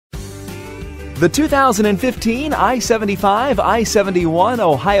The 2015 I-75 I-71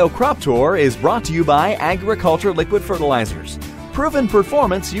 Ohio Crop Tour is brought to you by Agriculture Liquid Fertilizers. Proven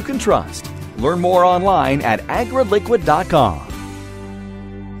performance you can trust. Learn more online at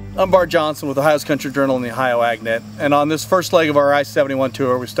agriliquid.com. I'm Bart Johnson with Ohio's Country Journal and the Ohio AgNet. And on this first leg of our I-71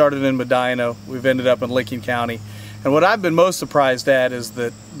 tour, we started in Medina. We've ended up in Licking County. And what I've been most surprised at is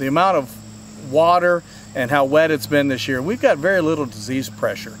that the amount of water and how wet it's been this year. We've got very little disease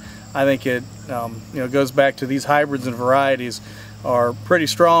pressure. I think it goes back to these hybrids and varieties are pretty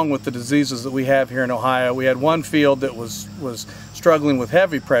strong with the diseases that we have here in Ohio. We had one field that was struggling with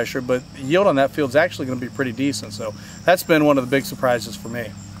heavy pressure, but the yield on that field is actually going to be pretty decent. So that's been one of the big surprises for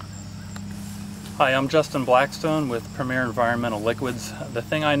me. Hi, I'm Justin Blackstone with Premier Environmental Liquids. The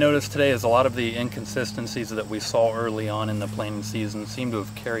thing I noticed today is a lot of the inconsistencies that we saw early on in the planting season seem to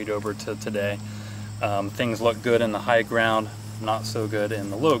have carried over to today. Things look good in the high ground, not so good in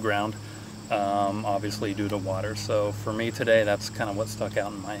the low ground, obviously due to water. So for me today, that's kind of what stuck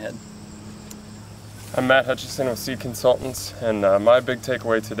out in my head. I'm Matt Hutchison with Seed Consultants, and my big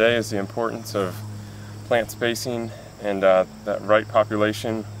takeaway today is the importance of plant spacing and that right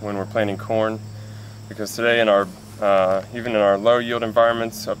population when we're planting corn. Because today in our, even in our low yield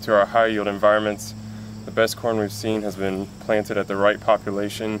environments up to our high yield environments, the best corn we've seen has been planted at the right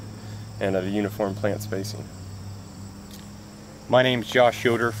population and at a uniform plant spacing. My name's Josh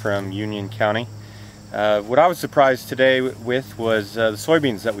Yoder from Union County. What I was surprised today with was the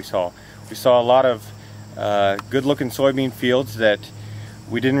soybeans that we saw. We saw a lot of good looking soybean fields that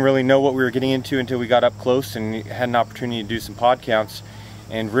we didn't really know what we were getting into until we got up close and had an opportunity to do some pod counts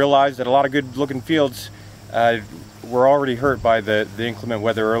and realized that a lot of good looking fields were already hurt by the inclement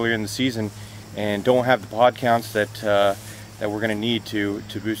weather earlier in the season and don't have the pod counts that we're going to need to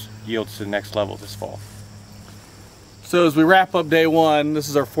boost yields to the next level this fall. So as we wrap up day one, this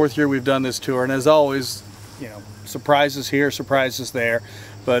is our fourth year we've done this tour, and as always, surprises here, surprises there.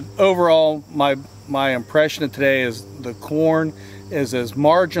 But overall, my impression of today is the corn is as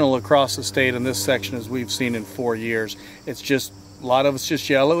marginal across the state in this section as we've seen in 4 years. It's just, a lot of it's just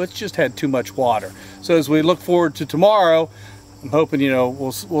yellow. It's just had too much water. So as we look forward to tomorrow, I'm hoping,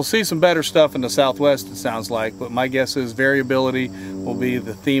 we'll see some better stuff in the Southwest, it sounds like, but my guess is variability will be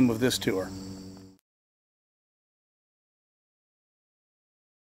the theme of this tour.